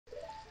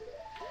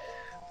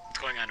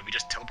and we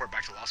just teleport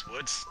back to Lost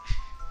Woods.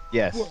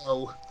 Yes.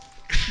 Whoa.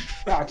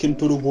 Back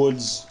into the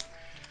woods.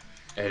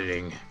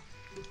 Editing.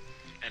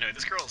 Anyway,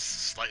 this girl is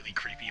slightly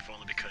creepy, if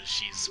only because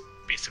she's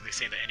basically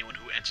saying that anyone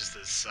who enters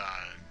this,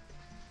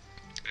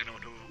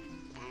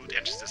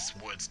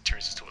 woods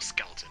turns into a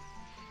skeleton.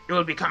 You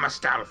will become a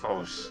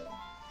Stalfos.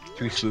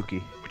 Too spooky.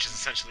 Which is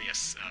essentially a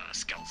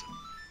skeleton.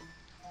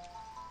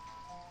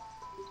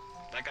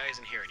 That guy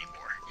isn't here anymore.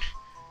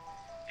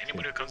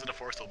 Anybody who comes to the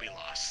forest will be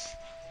lost.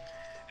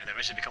 And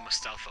eventually become a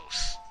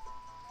Stalfos.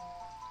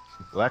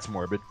 Well, that's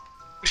morbid.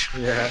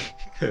 Yeah.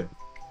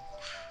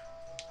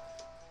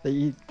 They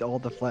eat all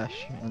the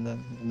flesh, and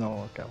then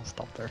no. Okay, I'll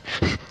stop there.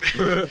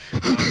 Well,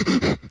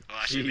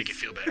 actually, to make it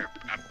feel better,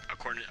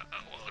 according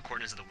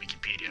to the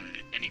Wikipedia,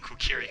 any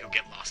Kukiri who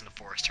get lost in the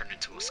forest turn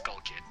into a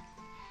skull kid.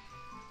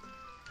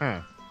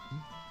 Huh.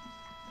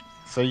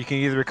 So you can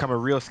either become a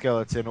real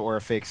skeleton or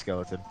a fake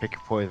skeleton. Pick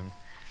your poison.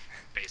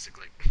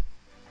 Basically.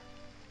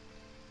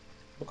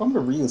 Become a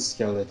real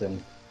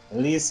skeleton. At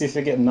least if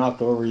you get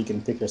knocked over, you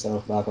can pick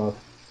yourself back up.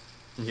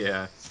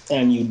 Yeah.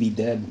 And you'd be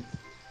dead.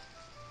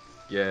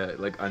 Yeah,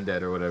 like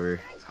undead or whatever.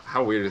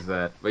 How weird is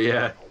that? But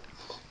yeah.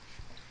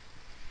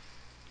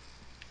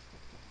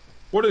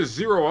 What is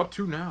Zero up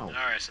to now?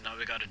 Alright, so now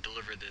we gotta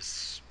deliver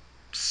this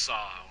saw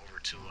over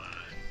to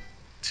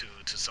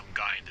some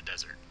guy in the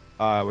desert.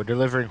 We're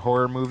delivering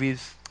horror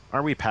movies.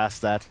 Aren't we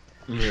past that?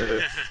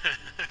 Yeah.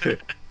 Yeah,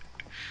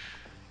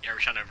 we're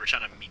trying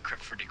to meet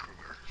Freddy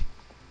Krueger.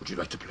 Would you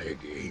like to play a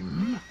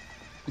game?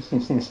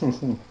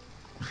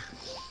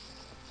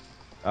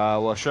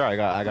 Well, sure. I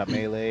got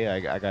Melee.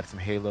 I got some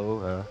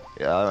Halo.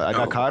 Yeah, I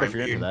got COD if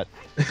you're into that.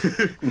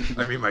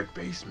 I'm in my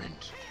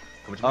basement.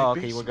 Come to my Oh,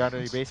 okay. basement. You got it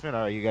in your basement?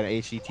 Alright, you got an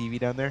HD TV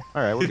down there?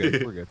 Alright, we're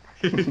good. We're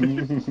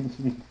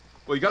good.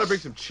 Well, you gotta bring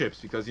some chips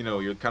because you know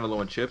you're kind of low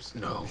on chips.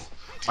 No,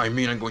 I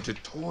mean I'm going to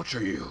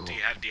torture you. Do you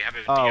have a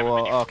Oh, menu?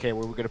 well, okay.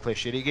 Well, we're gonna play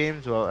shitty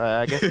games. Well,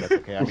 I guess that's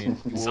okay. I mean,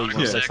 you want to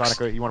play Sonic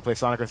 06? You want to play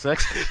Sonic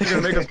 06? You're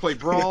gonna make us play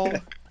Brawl.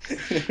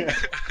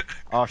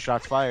 Oh,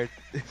 shots fired.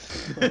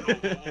 I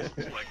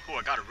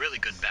got a really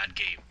good bad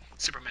game.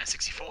 Superman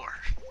 64.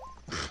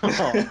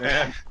 Oh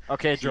man.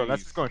 Okay, Joe,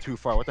 that's just going too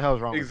far. What the hell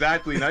is wrong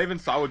Exactly. Not even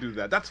Saw would do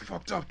that. That's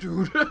fucked up,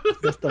 dude.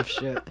 That stuff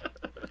shit.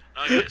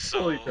 Okay,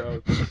 so Holy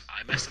cow.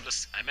 I messed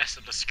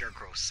up the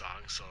Scarecrow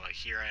song, so like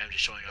here I am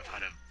just showing off how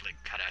to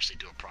actually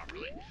do it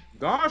properly.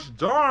 Gosh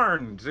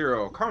darn,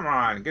 Zero. Come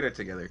on, get it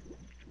together.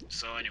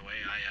 So anyway,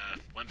 I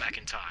went back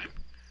in time,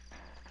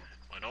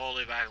 went all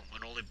the way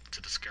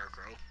to the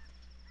Scarecrow,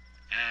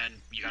 and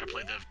you gotta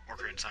play the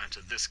Ocarina of Time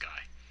to this guy.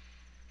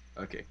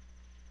 Okay.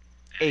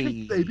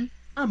 Hey, baby.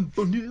 I'm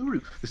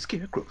Boniru, the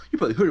Scarecrow. You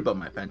probably heard about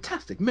my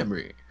fantastic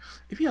memory.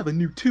 If you have a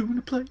new tune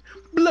to play,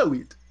 blow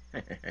it.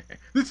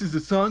 This is the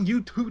song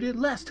you tooted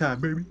last time,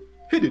 baby.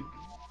 Hit it.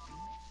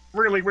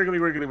 Wiggly, wiggly,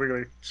 wiggly,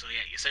 wiggly. So yeah,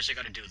 you essentially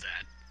got to do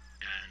that,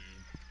 and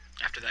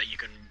after that you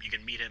can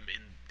meet him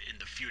in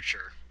the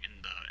future in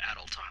the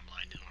adult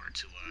timeline in order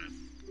to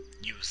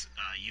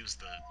use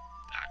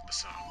the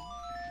song.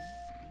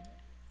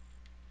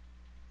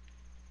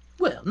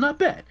 Well, not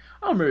bad.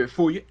 I'll remember it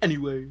for you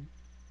anyway.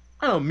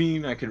 I don't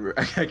mean I can't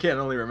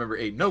only remember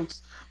 8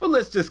 notes, but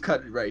let's just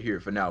cut it right here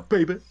for now,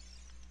 baby.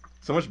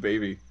 So much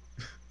baby.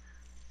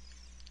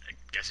 I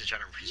guess he's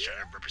trying to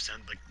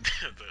represent like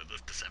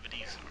the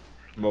 70s.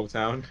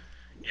 Motown.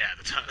 Yeah,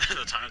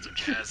 the times of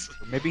jazz.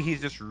 maybe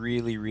he's just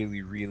really,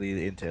 really,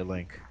 really into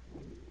Link.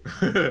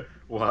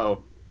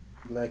 Wow.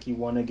 Like you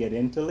want to get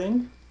into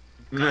Link?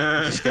 He's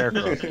a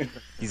scarecrow.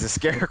 He's a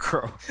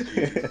scarecrow.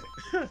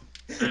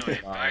 Anyway,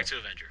 Wow. back to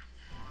Avenger.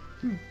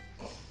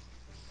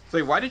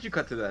 So why did you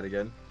cut to that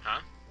again? Huh?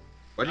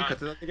 Why did you cut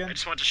to that I again?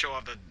 just wanted to show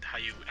off how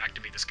you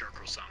activate the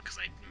Scarecrow song because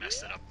I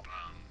messed it up.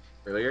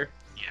 Earlier?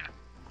 Yeah.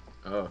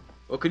 Oh.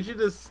 Well, could you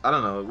just, I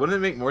don't know, wouldn't it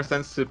make more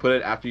sense to put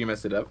it after you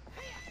messed it up?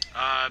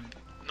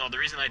 No, the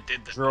reason I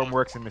did that. Jerome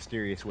works in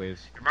mysterious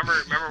ways. Remember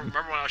when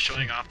I was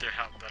showing off there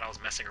that I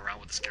was messing around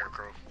with the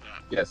Scarecrow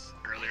Yes.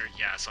 earlier?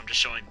 Yeah, so I'm just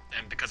showing,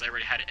 and because I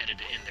already had it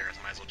edited in there,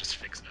 I might as well just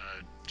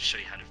show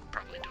you how to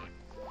properly do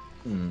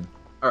it.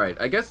 Alright,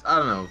 I guess, I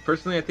don't know.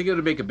 Personally, I think it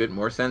would make a bit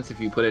more sense if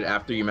you put it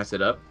after you mess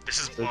it up. This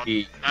is, So well,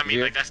 the- I mean,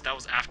 here- like that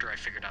was after I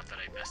figured out that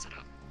I messed it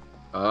up.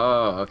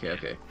 Oh,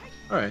 okay.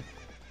 Alright.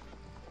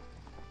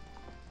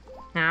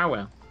 Ah,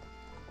 well.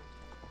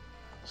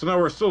 So now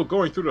we're still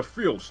going through the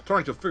fields,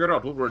 trying to figure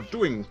out what we're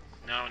doing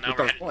Now with we're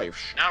our heading, lives.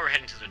 now we're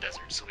heading to the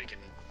desert so we can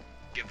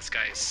give this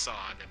guy a saw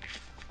and then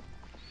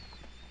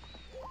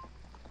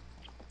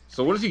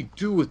So what does he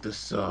do with the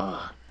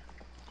saw?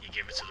 you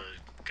give it to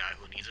the guy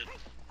who needs it.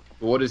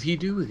 What does he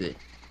do with it?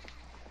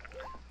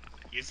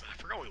 I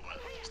forgot what he was.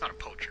 He's not a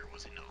poacher,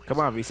 was he? No. Come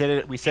on, we said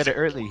it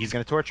early. He's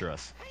gonna torture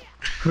us.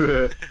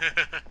 But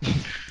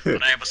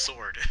I have a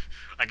sword.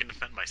 I can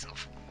defend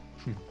myself.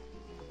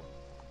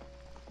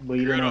 But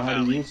you don't know how to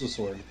Valley. use the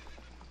sword.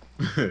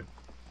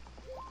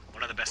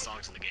 One of the best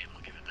songs in the game,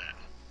 I'll give it that.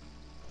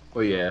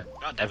 Oh yeah.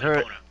 God I've damn it,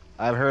 heard- Epona.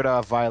 I've heard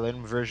a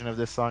violin version of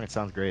this song. It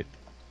sounds great.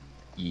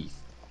 Yes.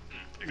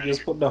 I You got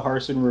just it. put the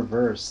horse in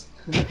reverse.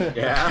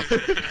 Yeah.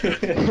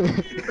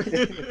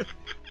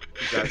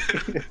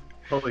 Exactly.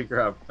 Holy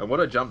crap! And what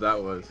a jump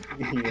that was.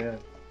 Yeah.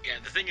 Yeah,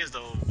 the thing is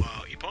though,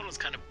 Epona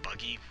kind of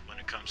buggy when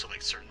it comes to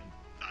like certain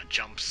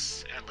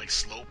jumps and like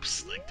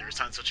slopes. Like there's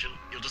times that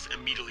you'll just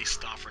immediately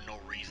stop for no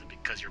reason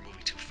because you're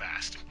moving too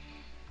fast.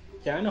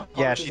 Can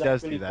Yeah, she horses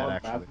does do actually that, walk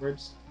actually.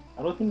 backwards?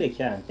 I don't think they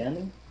can. Can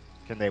they?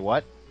 Can they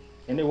what?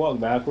 Can they walk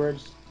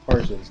backwards?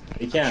 Horses.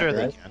 They I'm can't, sure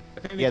they right? can. I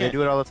think Yeah, they can.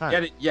 do it all the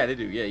time. Yeah, they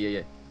do.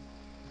 Yeah.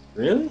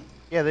 Really?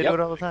 Yeah, they do Yep. it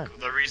all the time.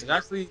 The reason And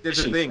actually, there's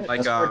a Shit, thing like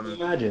that's hard to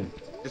imagine.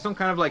 there's some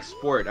kind of like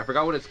sport. I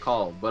forgot what it's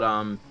called, but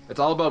it's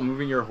all about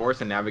moving your horse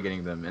and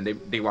navigating them, and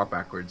they walk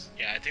backwards.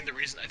 yeah, I think the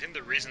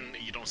reason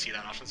you don't see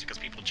that often is because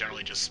people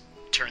generally just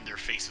turn their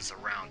faces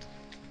around.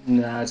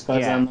 Nah, it's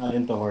because Yeah. I'm not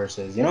into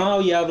horses. You know how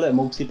you have like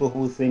most people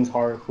who think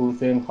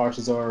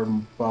horses are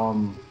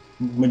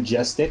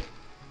majestic.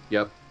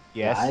 Yep.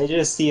 Yes. I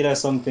just see it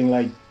as something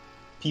like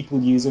people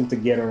use them to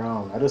get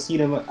around. I don't see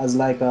them as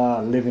like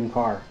a living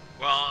car.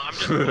 Well,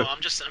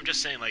 I'm just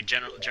saying like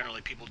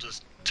generally people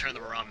just turn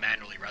them around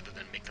manually rather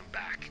than make them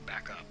back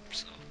up.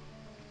 So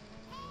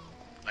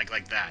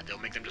like that, they'll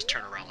make them just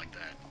turn around like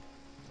that.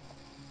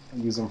 I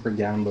use them for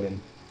gambling.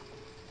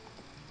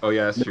 Oh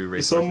yeah, that's true. Get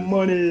Race some horses.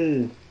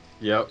 money.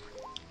 Yep.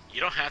 You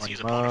don't have to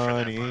use a pony for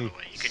that, by the Money. way.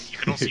 You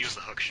can also use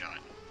the hook shot.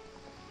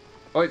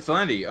 Oh wait,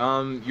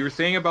 Salandy, you were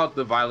saying about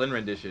the violin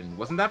rendition.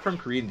 Wasn't that from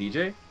Korean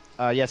DJ?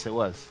 Yes, it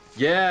was.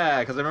 Yeah,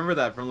 because I remember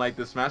that from like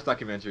the Smash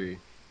documentary.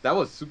 That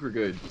was super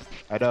good.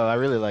 I know. I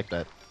really like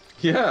that.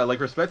 Yeah, like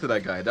respect to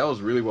that guy. That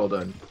was really well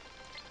done.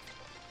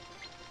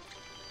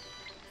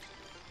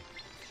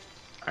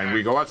 And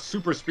we go at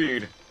super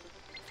speed.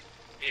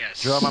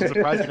 Yes. Jerome, I'm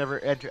surprised you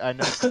never I'm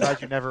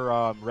surprised you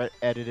never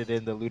edited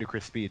in the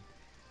ludicrous speed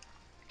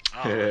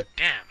Oh damn!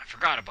 I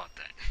forgot about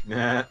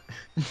that.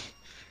 Nah.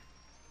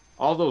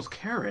 All those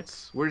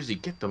carrots. Where does he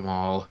get them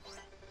all?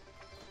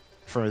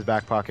 from his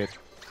back pocket.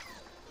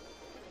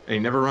 And he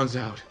never runs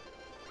out.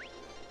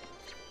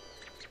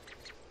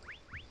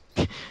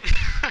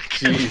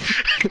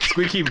 Jeez.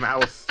 Squeaky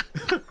mouse.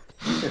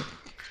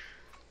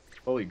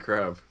 Holy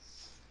crap.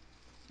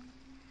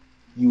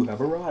 You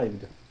have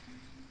arrived.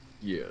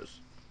 Yes.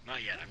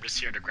 Not yet. I'm just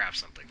here to grab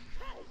something.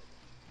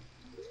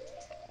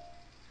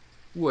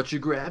 What you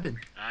grabbing?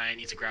 I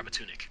need to grab a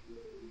tunic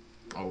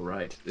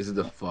Alright. Is it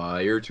the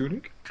fire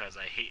tunic? because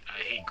I hate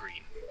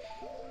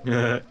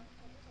green.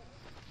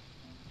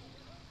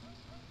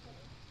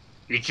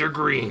 Eat your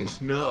greens.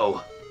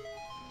 No.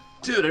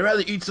 Dude, I'd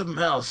rather eat something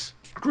else.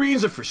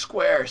 Greens are for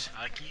squares.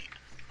 Aki,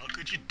 how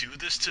could you do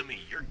this to me?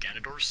 You're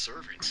Ganondorf's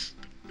servant.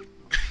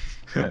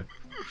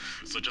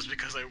 So just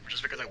because I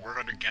work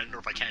under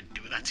Ganondorf, I can't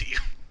do that to you.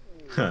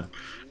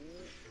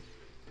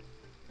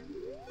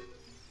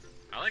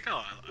 I like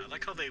how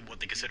what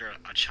they consider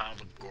a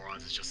child of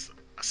Gorons is just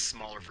a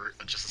smaller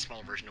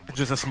version of what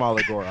Just a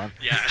smaller Goron.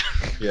 Yeah.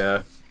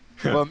 Yeah.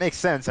 Well, it makes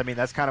sense. I mean,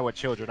 that's kind of what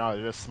children are.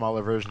 They're just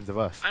smaller versions of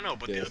us. I know,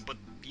 but Yes. but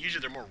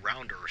usually they're more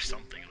rounder or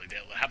something. Like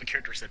they'll have a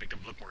characteristic that make them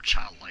look more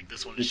childlike.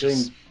 This one You is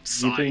just think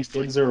sized.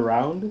 kids are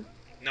round?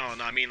 No,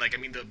 I mean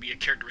there'll be a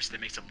characteristic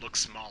that makes them look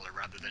smaller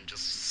rather than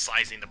just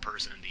sizing the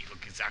person and they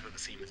look exactly the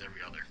same as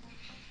every other.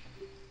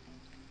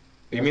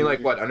 You mean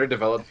like what,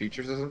 underdeveloped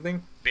features or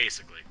something?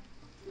 Basically.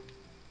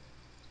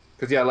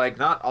 Because yeah, like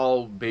not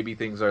all baby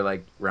things are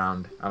like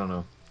round. I don't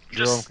know.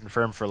 Jerome Just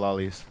confirmed for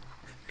lollies.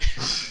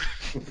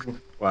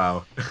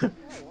 Wow. I'm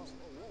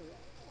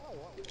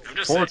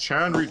just saying.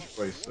 Chan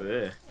rejoice.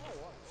 You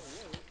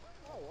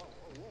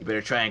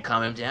better try and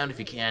calm him down if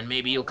you can.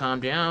 Maybe he'll calm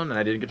down. And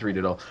I didn't get to read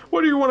it all.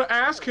 What do you want to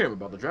ask him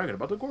about the dragon,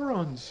 about the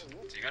Gorons?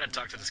 So you gotta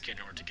talk to this kid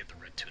in order to get the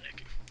red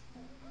tunic.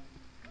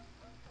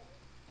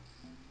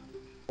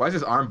 Why is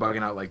his arm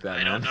bugging out like that,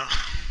 I man? don't know.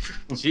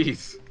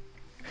 Jeez.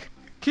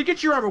 Can you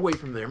get your arm away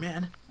from there,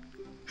 man?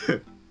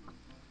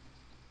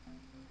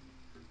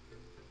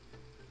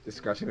 Just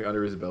scratching it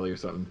under his belly or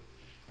something.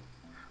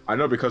 I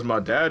know because my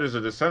dad is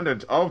a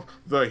descendant of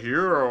the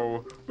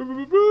hero.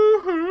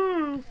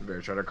 You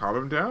better try to calm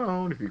him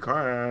down if you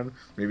can.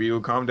 Maybe he'll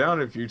calm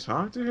down if you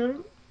talk to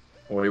him.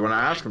 Or you want to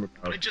ask him But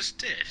I about, just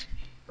did.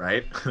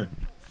 right?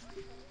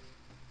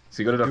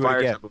 So you go to the Do it fire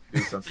again. temple to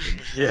do something.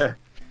 Yeah.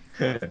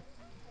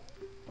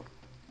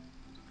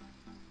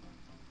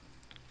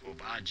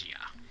 Obagia.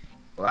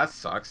 Well, that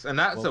sucks. And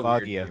that's a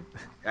weird Volvagia. name.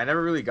 I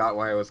never really got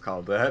why it was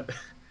called that.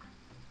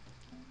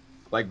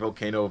 Like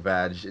Volcano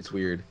Badge, it's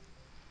weird.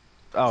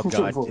 Oh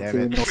god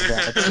damn it!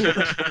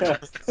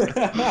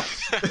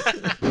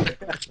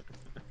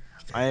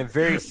 I am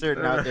very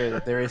certain out there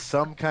that there is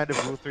some kind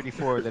of Rule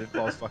 34 that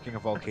involves fucking a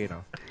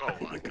volcano. Oh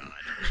my god.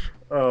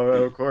 Oh,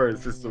 of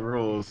course, it's the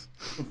rules.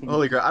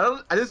 Holy crap!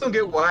 I just don't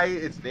get why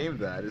it's named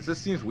that. It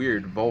just seems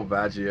weird.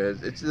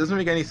 Volvagia. It doesn't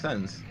make any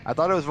sense. I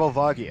thought it was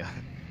Volvagia.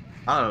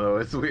 I don't know.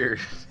 It's weird.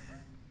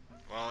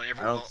 Well, I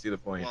don't see the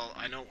point. Well,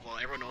 I know. Well,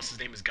 everyone knows his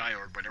name is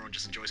Georg, but everyone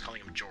just enjoys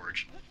calling him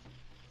George.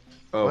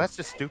 Oh, Well, that's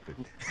just stupid.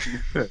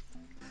 I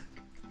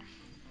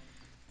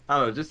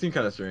don't know. It just seemed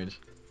kind of strange.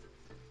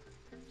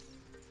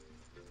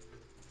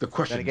 The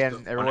question. Then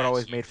again, everyone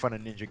always made fun of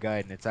Ninja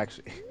Gaiden. It's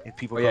actually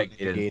people Oh, call yeah,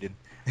 it Ninja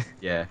Gaiden.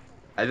 Yeah.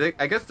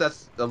 I guess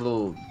that's a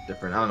little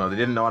different. I don't know. They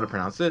didn't know how to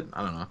pronounce it.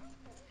 I don't know.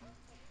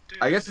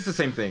 I guess it's the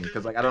same thing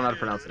because like I don't know how to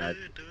pronounce it.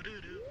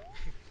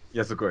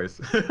 Yes, of course.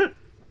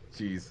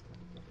 Jeez.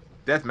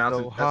 Death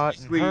Mountain. So That's hot and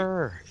basically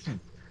her.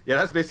 yeah.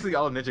 That's basically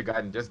all of Ninja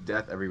Gaiden. Just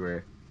death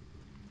everywhere.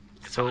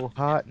 It's So hot.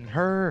 hot and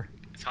her.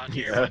 It's hot in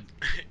here, Yeah. but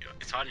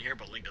it's hot in here,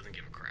 but Link doesn't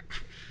give a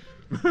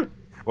crap.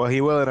 Well,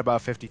 he will in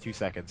about 52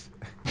 seconds.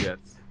 Yes.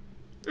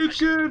 It's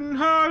getting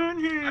hot in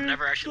here. I've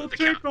never actually so let the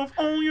take count. off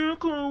all your I've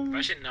clothes.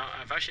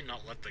 actually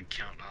not let the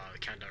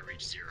countdown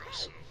reach 0.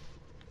 So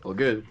Well,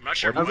 good. I'm not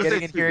sure. What are I you was gonna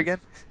getting say in here too. again?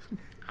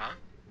 Huh?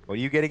 What are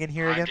you getting in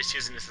here I'm again? just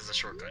using this as a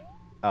shortcut,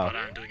 Oh, but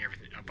I'm doing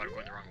everything. But I'm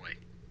going the wrong way.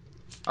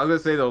 I was gonna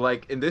say though,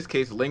 like in this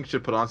case, Link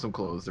should put on some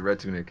clothes, the red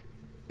tunic.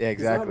 yeah, Is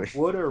exactly. that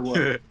wood or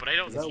what? But I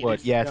don't Is that need wood.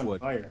 it. Yeah, it's on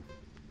wood. Fire?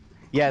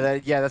 Yeah,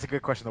 that's a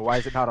good question. Though, why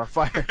is it not on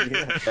fire?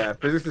 Yeah. Yeah,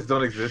 physicists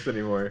don't exist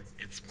anymore.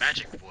 It's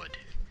magic wood.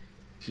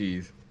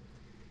 Jeez.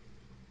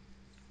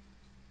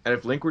 And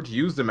if Link were to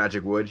use the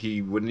magic wood,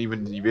 he wouldn't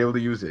even be able to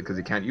use it because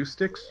he can't use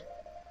sticks.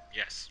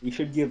 Yes. You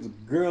should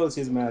give girls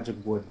his magic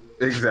wood.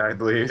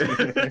 Exactly.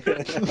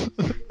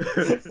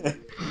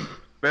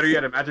 Better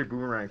yet, a magic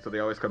boomerang, so they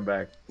always come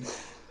back.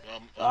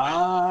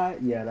 Yeah,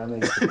 that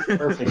makes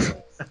perfect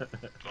sense.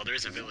 Well, there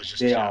is a village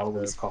just They down,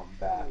 always come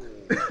back.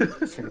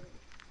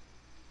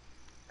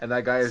 And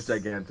that guy is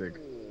gigantic.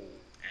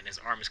 and his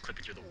arm is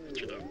clipping through the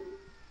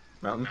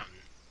Mountain. mountain.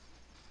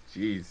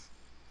 Jeez.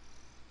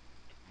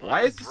 My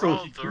Why is he so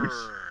brother huge?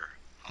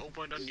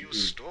 opened a new Jeez.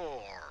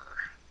 store.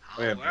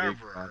 Oh, yeah, big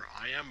However, man.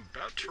 I am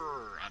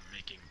better at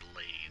making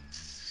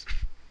blades.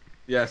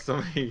 Yeah, so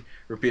many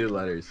repeated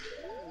letters.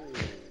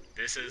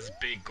 This is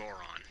Big Goron.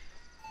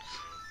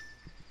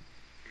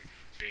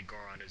 Big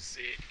Goron is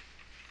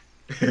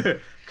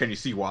it. Can you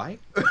see why?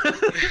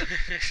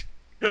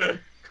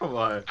 Come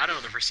on. I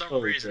don't know. For some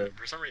Holy reason,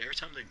 crap. every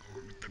time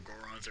the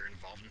Gorons are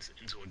involved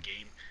into a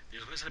game,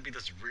 there's always going to be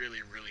this really,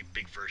 really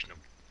big version of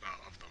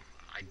them.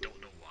 I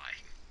don't know why.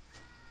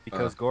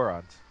 Because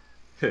Gorons.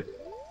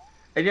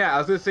 And yeah, I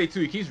was gonna say too,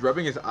 he keeps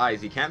rubbing his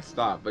eyes. He can't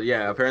stop. But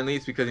yeah, apparently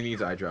it's because he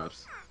needs eye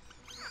drops.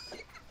 Ow.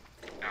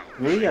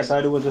 Really? I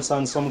thought it was just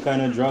on some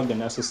kind of drug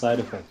and that's a side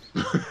effect.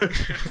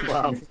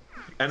 Wow.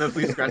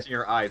 Endlessly scratching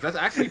your eyes. That's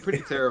actually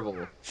pretty terrible.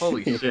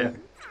 Holy shit. Yeah.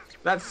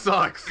 That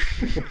sucks.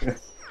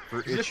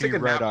 For Just itchy take a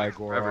nap red eye, like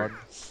forever. Goron,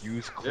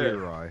 use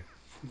clear eye.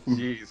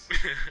 Jeez.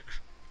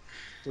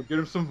 So get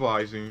him some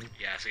Visine.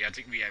 Yeah, so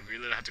we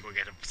really have to go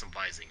get him some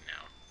Visine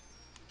now.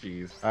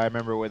 Jeez. I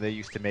remember when they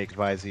used to make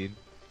Visine.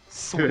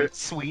 Sweet,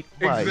 sweet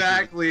Visine.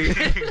 Exactly.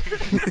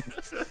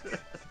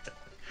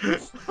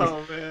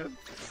 Oh man.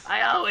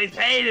 I always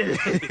hated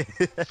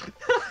it.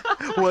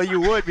 Well,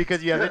 you would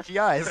because you have itchy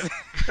eyes.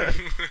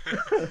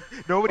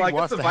 Nobody Well, I guess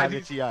wants the to have Visine-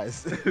 itchy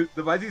eyes. The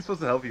Visine's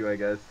supposed to help you, I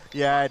guess.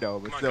 Yeah, I know,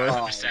 but Come on, still. guys, Oh,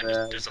 understand.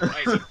 man. There's a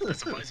Visine.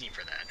 There's a Visine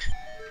for that.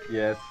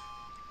 Yes.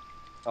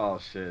 Oh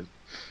shit.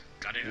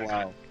 Got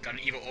an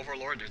evil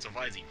overlord. There's a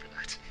Visine for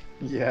that.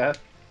 Yeah.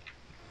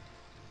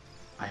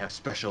 I have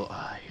special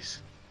eyes.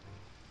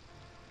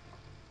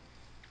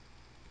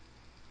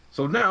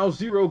 So now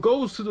Zero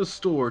goes to the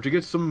store to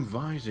get some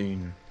Visine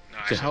No, to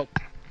actually, help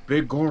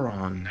Big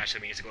Goron.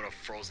 actually, we need to go to a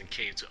frozen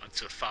cave to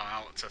thaw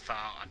out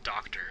a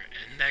doctor,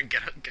 and then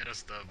get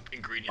us the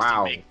ingredients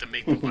Wow. to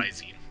make the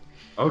Visine.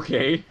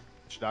 Okay.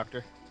 Which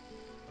doctor?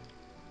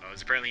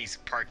 Apparently he's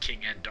part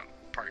king and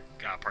part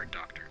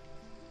doctor.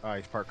 Oh,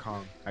 he's part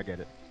Kong. I get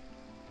it.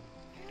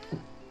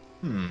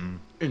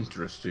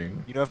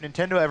 Interesting. You know, if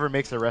Nintendo ever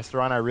makes a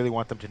restaurant, I really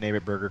want them to name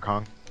it Burger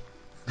Kong.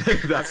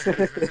 That'd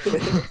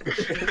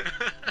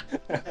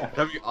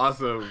be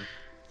awesome.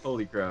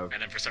 Holy crap.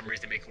 And then for some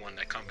reason they make one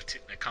that's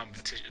a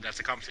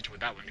competition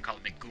with that one. They call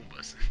it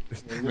McGoombas.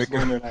 You're just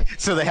going there like,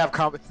 So they have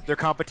their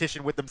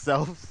competition with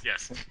themselves.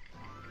 Yes.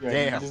 yeah,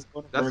 Damn. you just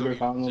go to That's Burger what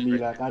Kong you and be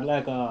should like, I'd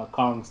like a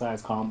Kong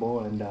size combo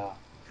and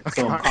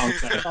some Kong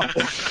size combo.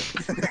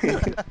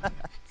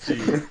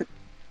 Jeez.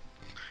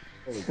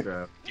 Holy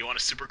crap. Do you want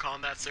to super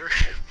con that, sir?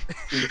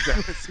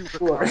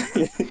 Sure.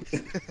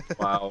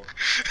 Wow.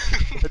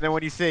 And then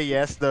when you say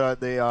yes,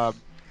 the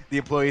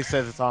employee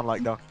says it's on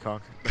like Donkey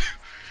Kong.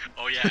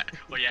 Oh yeah.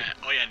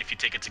 And if you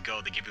take it to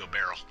go, they give you a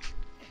barrel.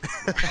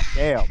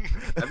 Damn.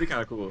 That'd be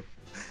kind of cool.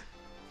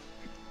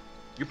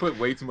 You put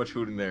way too much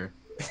food in there.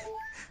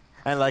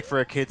 And like for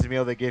a kid's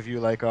meal, they give you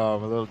like a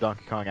little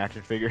Donkey Kong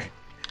action figure.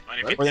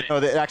 And What? Or no,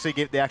 they actually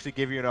give you a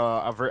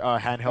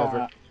handheld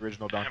version of the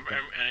original Donkey Kong.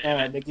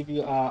 Yeah, they give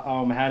you a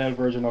handheld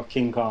version of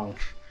King Kong.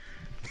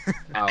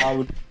 Ow. That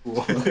would be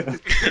cool.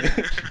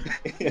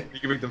 You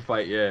can make them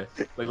fight, yeah.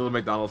 Like little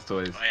McDonald's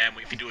toys. Oh yeah, and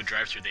if you do a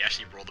drive-through, they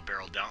actually roll the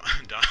barrel down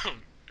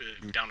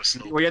a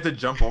slope. Well, you have to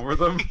jump over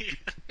them?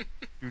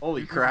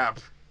 Holy crap.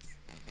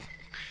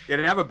 Yeah,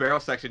 they have a barrel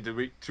section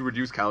to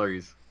reduce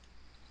calories.